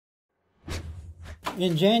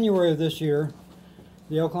In January of this year,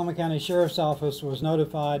 the Oklahoma County Sheriff's Office was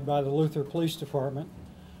notified by the Luther Police Department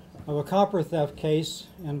of a copper theft case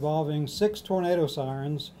involving 6 tornado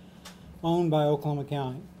sirens owned by Oklahoma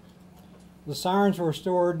County. The sirens were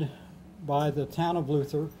stored by the town of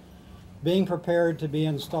Luther, being prepared to be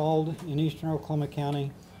installed in eastern Oklahoma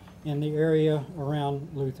County in the area around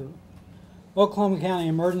Luther. Oklahoma County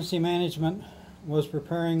Emergency Management was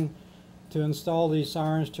preparing to install these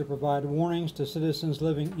sirens to provide warnings to citizens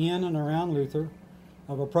living in and around Luther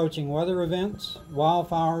of approaching weather events,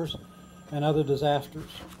 wildfires, and other disasters.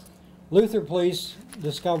 Luther police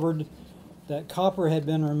discovered that copper had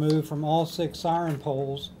been removed from all 6 siren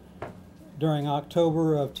poles during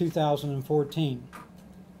October of 2014.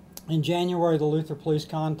 In January, the Luther police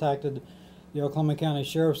contacted the Oklahoma County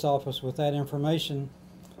Sheriff's Office with that information.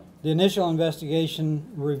 The initial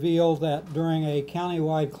investigation revealed that during a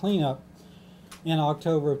countywide cleanup in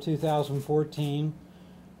October of 2014,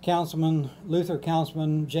 Luther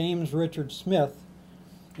Councilman James Richard Smith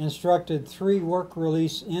instructed 3 work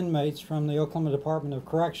release inmates from the Oklahoma Department of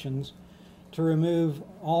Corrections to remove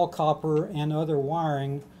all copper and other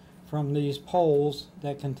wiring from these poles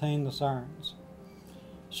that contain the sirens.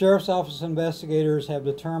 Sheriff's Office investigators have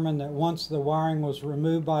determined that once the wiring was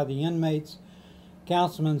removed by the inmates,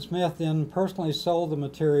 Councilman Smith then personally sold the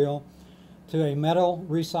material to a metal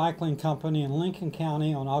recycling company in Lincoln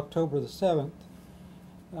County on October the 7th,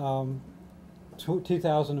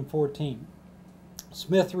 2014.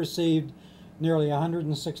 Smith received nearly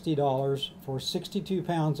 $160 for 62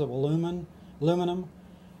 pounds of aluminum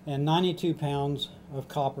and 92 pounds of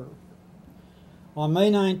copper. On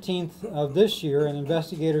May 19th of this year, an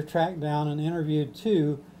investigator tracked down and interviewed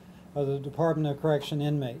 2 of the Department of Correction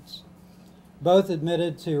inmates. Both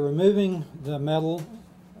admitted to removing the metal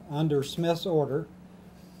under Smith's order.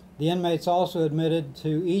 The inmates also admitted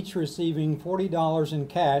to each receiving $40 in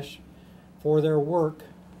cash for their work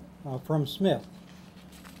from Smith.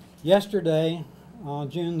 Yesterday, on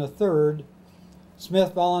June the 3rd,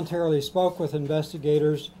 Smith voluntarily spoke with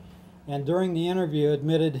investigators and during the interview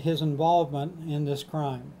admitted his involvement in this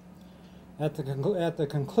crime. At the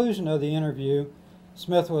conclusion of the interview,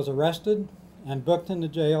 Smith was arrested and booked into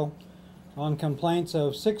jail on complaints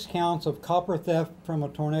of 6 counts of copper theft from a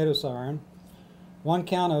tornado siren, 1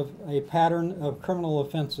 count of a pattern of criminal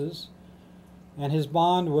offenses, and his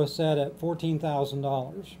bond was set at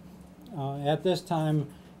 $14,000. At this time,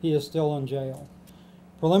 he is still in jail.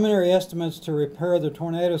 Preliminary estimates to repair the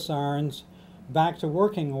tornado sirens back to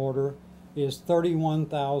working order is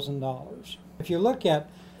 $31,000. If you look at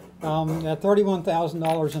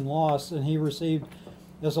 $31,000 in loss, and he received,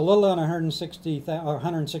 it's a little under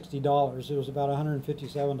 $160. It was about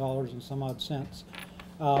 $157 and some odd cents.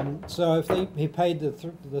 So if he paid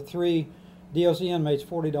the 3 DOC inmates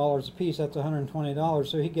 $40 a piece, that's $120.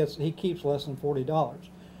 So he keeps less than $40.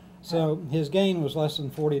 So his gain was less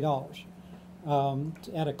than $40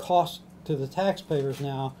 at a cost to the taxpayers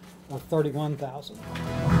now of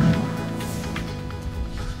 $31,000.